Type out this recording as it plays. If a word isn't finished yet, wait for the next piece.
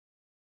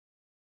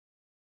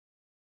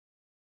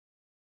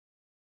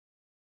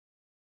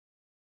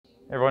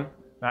Hey everyone,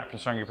 Matt from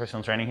Stronger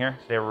Personal Training here.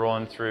 Today we're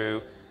rolling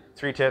through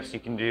 3 tips you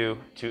can do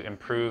to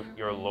improve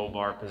your low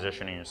bar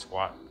position in your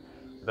squat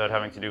without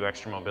having to do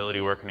extra mobility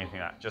work or anything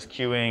like that. Just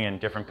cueing and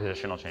different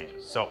positional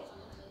changes. So,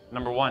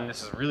 number 1,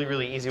 this is a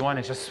really easy one.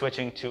 It's just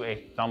switching to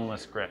a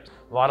thumbless grip.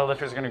 A lot of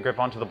lifters are going to grip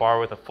onto the bar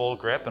with a full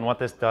grip, and what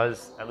this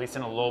does, at least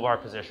in a low bar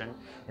position,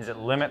 is it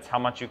limits how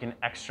much you can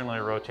externally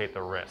rotate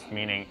the wrist,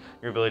 meaning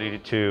your ability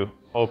to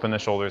open the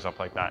shoulders up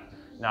like that.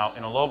 Now,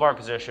 in a low bar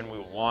position, we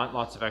want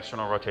lots of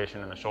external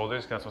rotation in the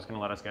shoulders because that's what's going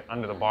to let us get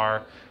under the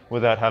bar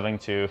without having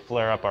to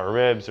flare up our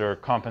ribs or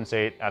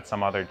compensate at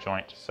some other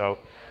joint. So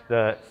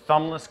the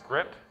thumbless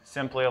grip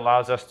simply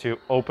allows us to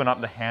open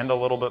up the hand a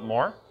little bit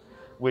more,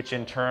 which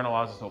in turn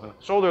allows us to open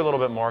the shoulder a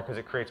little bit more because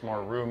it creates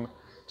more room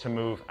to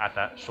move at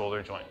that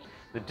shoulder joint.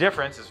 The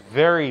difference is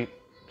very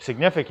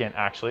significant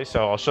actually,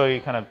 so I'll show you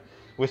kind of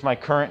with my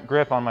current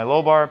grip on my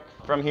low bar.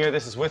 From here,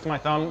 this is with my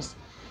thumbs.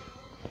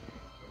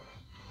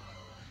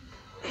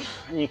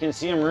 And you can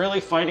see I'm really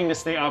fighting to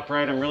stay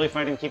upright. I'm really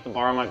fighting to keep the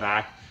bar on my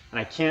back. And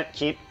I can't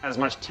keep as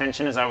much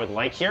tension as I would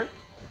like here.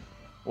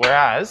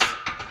 Whereas,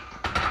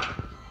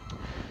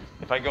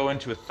 if I go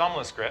into a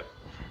thumbless grip,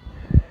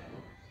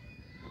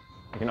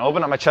 I can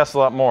open up my chest a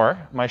lot more.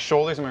 My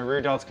shoulders and my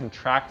rear delts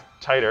contract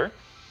tighter.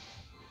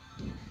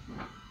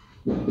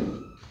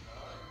 And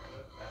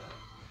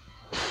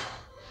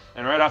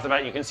right off the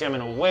bat, you can see I'm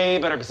in a way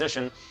better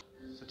position.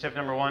 So tip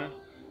number 1,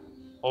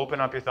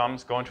 open up your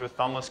thumbs, go into a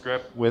thumbless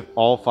grip with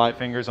all 5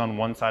 fingers on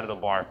one side of the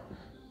bar.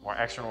 More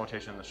external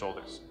rotation in the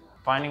shoulders.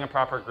 Finding a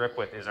proper grip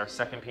width is our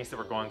second piece that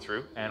we're going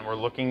through, and we're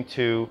looking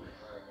to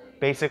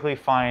basically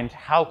find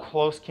how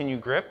close can you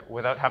grip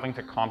without having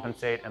to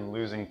compensate and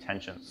losing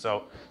tension.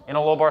 So in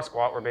a low bar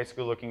squat, we're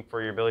basically looking for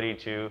your ability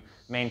to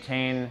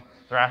maintain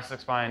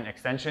thoracic spine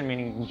extension,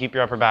 meaning you can keep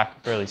your upper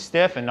back fairly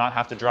stiff and not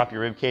have to drop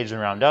your rib cage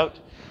and round out.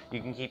 You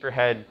can keep your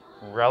head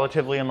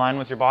relatively in line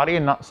with your body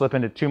and not slip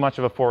into too much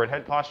of a forward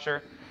head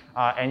posture.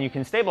 And you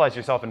can stabilize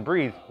yourself and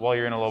breathe while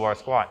you're in a low bar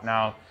squat.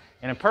 Now,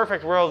 in a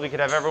perfect world, we could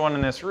have everyone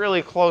in this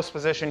really close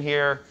position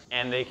here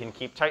and they can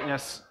keep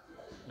tightness,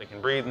 they can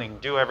breathe, and they can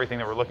do everything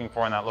that we're looking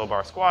for in that low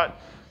bar squat.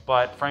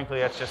 But frankly,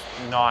 that's just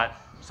not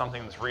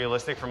something that's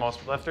realistic for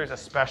most lifters,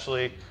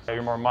 especially if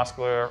you're more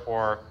muscular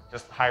or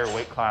just higher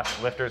weight class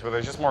lifters where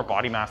there's just more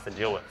body mass to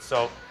deal with.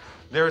 So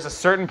there's a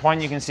certain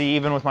point you can see,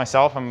 even with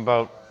myself, I'm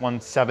about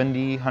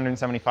 170,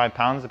 175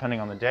 pounds, depending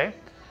on the day,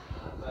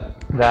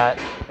 that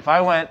if I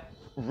went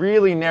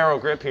really narrow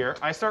grip here,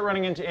 I start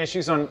running into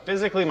issues on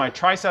physically my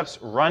triceps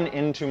run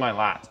into my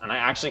lats and I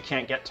actually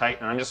can't get tight,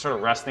 and I'm just sort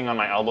of resting on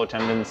my elbow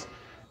tendons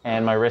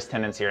and my wrist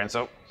tendons here. And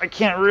so I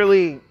can't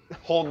really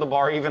hold the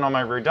bar even on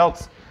my rear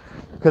delts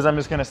because I'm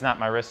just gonna snap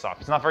my wrists off.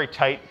 It's not very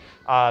tight.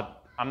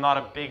 I'm not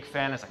a big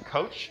fan as a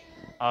coach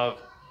of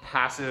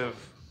passive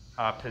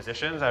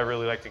positions. I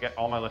really like to get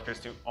all my lifters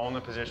to own the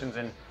positions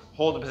and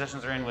hold the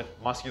positions they're in with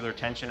muscular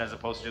tension as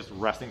opposed to just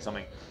resting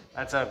something.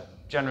 That's a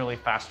generally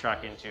fast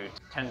track into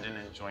tendon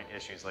and joint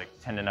issues like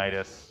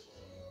tendonitis,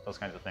 those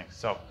kinds of things.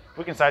 So if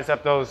we can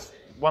sidestep those,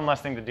 one less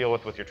thing to deal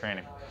with your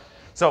training.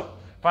 So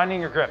finding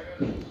your grip.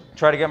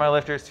 Try to get my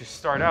lifters to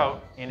start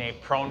out in a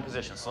prone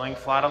position, so laying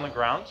flat on the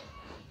ground,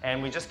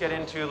 and we just get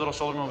into a little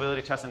shoulder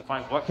mobility test and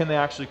find what can they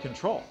actually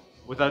control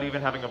without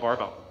even having a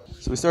barbell.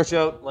 So we start you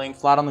out laying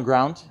flat on the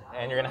ground,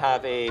 and you're gonna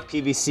have a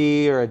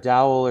PVC or a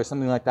dowel or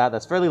something like that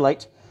that's fairly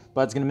light,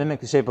 but it's gonna mimic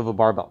the shape of a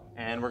barbell.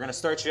 And we're gonna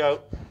start you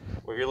out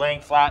where you're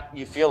laying flat,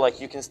 you feel like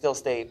you can still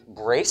stay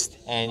braced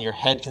and your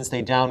head can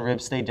stay down,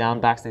 ribs stay down,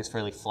 back stays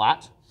fairly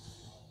flat.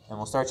 And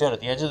we'll start you out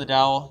at the edge of the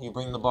dowel, you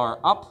bring the bar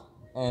up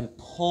and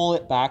pull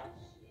it back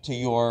to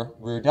your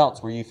rear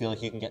delts where you feel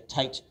like you can get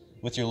tight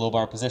with your low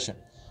bar position.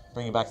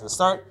 Bring it back to the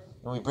start,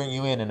 and we bring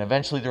you in, and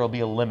eventually there will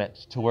be a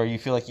limit to where you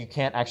feel like you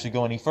can't actually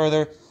go any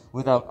further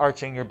without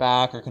arching your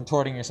back or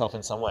contorting yourself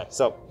in some way.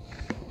 So,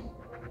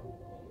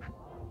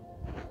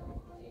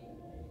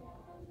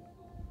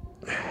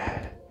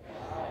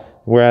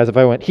 whereas if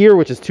I went here,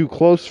 which is too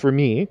close for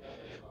me,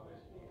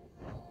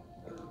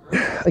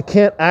 I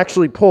can't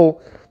actually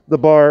pull the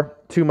bar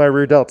to my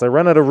rear delts. I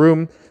run out of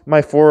room,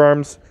 my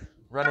forearms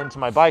run into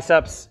my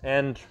biceps,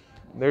 and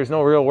there's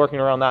no real working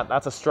around that.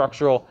 That's a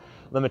structural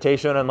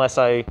limitation unless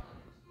I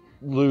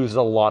lose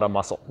a lot of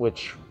muscle,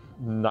 which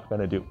I'm not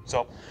gonna do.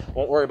 So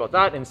won't worry about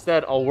that.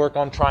 Instead, I'll work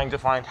on trying to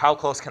find how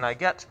close can I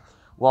get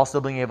while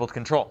still being able to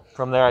control.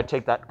 From there, I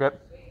take that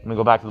grip and we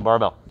go back to the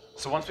barbell.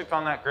 So once we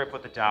found that grip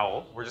with the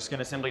dowel, we're just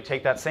gonna simply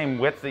take that same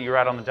width that you're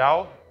at on the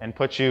dowel and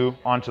put you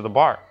onto the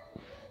bar.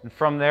 And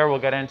from there, we'll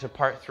get into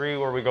part 3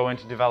 where we go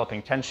into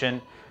developing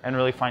tension and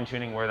really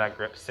fine-tuning where that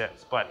grip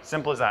sits. But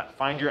simple as that.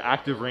 Find your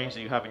active range that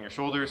you have in your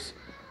shoulders,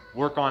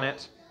 work on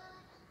it,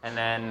 and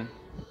then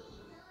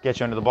get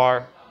you under the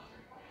bar,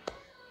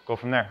 go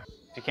from there.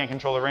 If you can't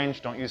control the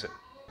range, don't use it.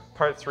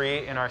 Part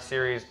 3 in our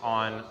series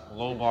on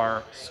low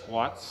bar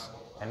squats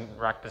and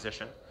rack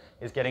position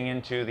is getting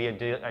into the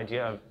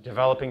idea of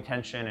developing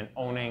tension and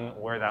owning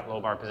where that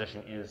low bar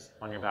position is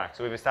on your back.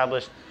 So we've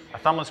established a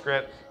thumbless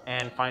grip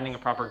and finding a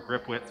proper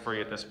grip width for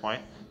you at this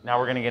point. Now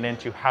we're gonna get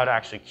into how to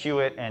actually cue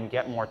it and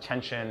get more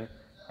tension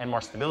and more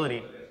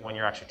stability when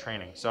you're actually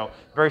training. So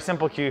very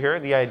simple cue here,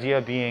 the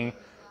idea being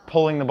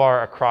pulling the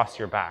bar across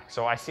your back.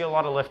 So I see a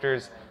lot of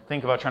lifters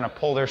think about trying to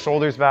pull their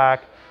shoulders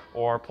back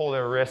or pull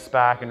their wrists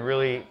back and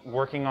really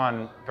working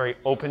on very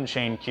open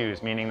chain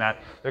cues, meaning that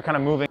they're kind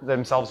of moving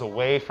themselves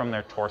away from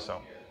their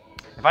torso.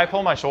 If I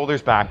pull my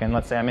shoulders back and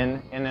let's say I'm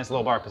in this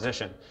low bar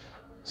position,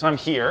 so I'm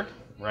here,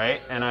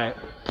 right? And I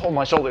pull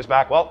my shoulders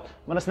back, well,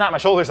 I'm gonna snap my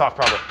shoulders off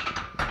probably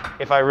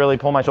if I really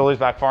pull my shoulders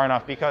back far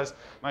enough, because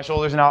my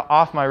shoulders are now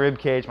off my rib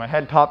cage, my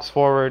head pops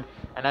forward,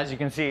 and as you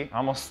can see, I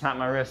almost snapped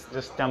my wrist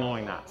just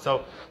demoing that. So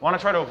I want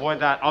to try to avoid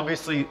that.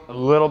 Obviously, a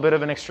little bit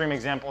of an extreme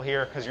example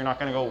here because you're not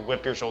going to go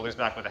whip your shoulders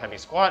back with a heavy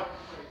squat,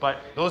 but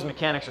those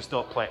mechanics are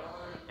still at play.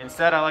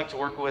 Instead, I like to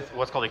work with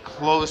what's called a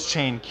closed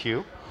chain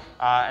cue,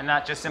 and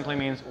that just simply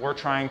means we're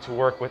trying to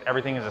work with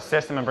everything as a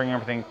system and bringing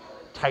everything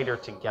tighter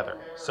together.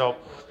 So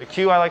the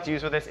cue I like to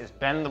use with this is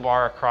bend the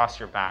bar across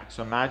your back.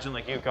 So imagine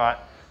like you've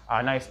got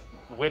a nice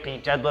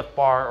whippy deadlift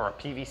bar or a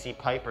PVC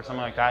pipe or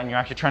something like that, and you're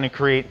actually trying to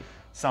create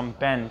some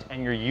bend,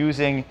 and you're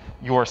using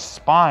your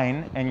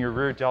spine and your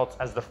rear delts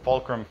as the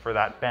fulcrum for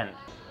that bend.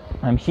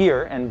 I'm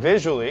here, and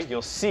visually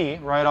you'll see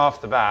right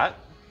off the bat,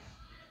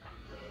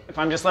 if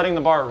I'm just letting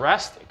the bar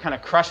rest, it kind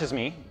of crushes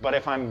me, but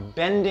if I'm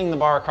bending the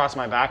bar across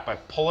my back by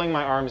pulling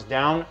my arms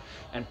down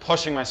and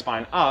pushing my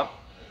spine up,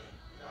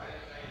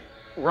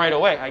 right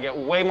away I get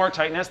way more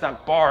tightness,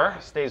 that bar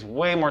stays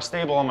way more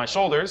stable on my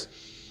shoulders,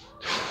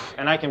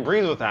 and I can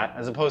breathe with that,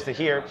 as opposed to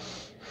here,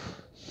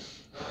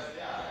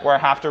 where I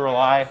have to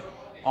rely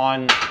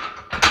on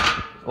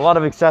a lot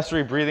of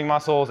accessory breathing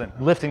muscles and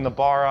lifting the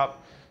bar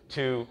up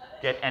to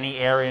get any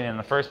air in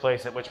the first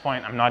place, at which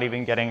point I'm not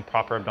even getting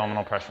proper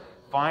abdominal pressure.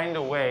 Find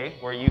a way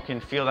where you can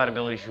feel that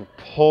ability to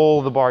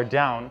pull the bar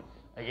down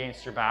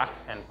against your back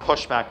and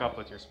push back up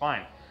with your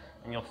spine.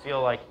 And you'll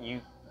feel like you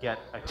get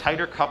a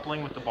tighter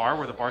coupling with the bar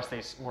where the bar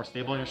stays more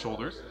stable in your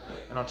shoulders.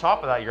 And on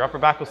top of that, your upper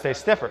back will stay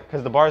stiffer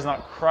because the bar is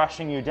not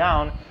crushing you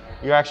down.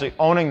 You're actually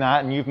owning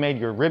that, and you've made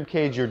your rib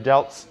cage, your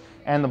delts,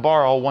 and the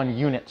bar all one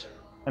unit.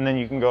 And then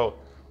you can go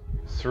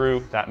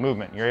through that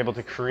movement. You're able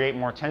to create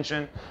more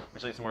tension,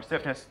 which leads to more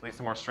stiffness, leads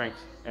to more strength,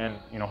 and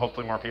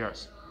hopefully more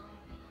PRs.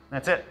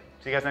 That's it.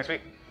 See you guys next week.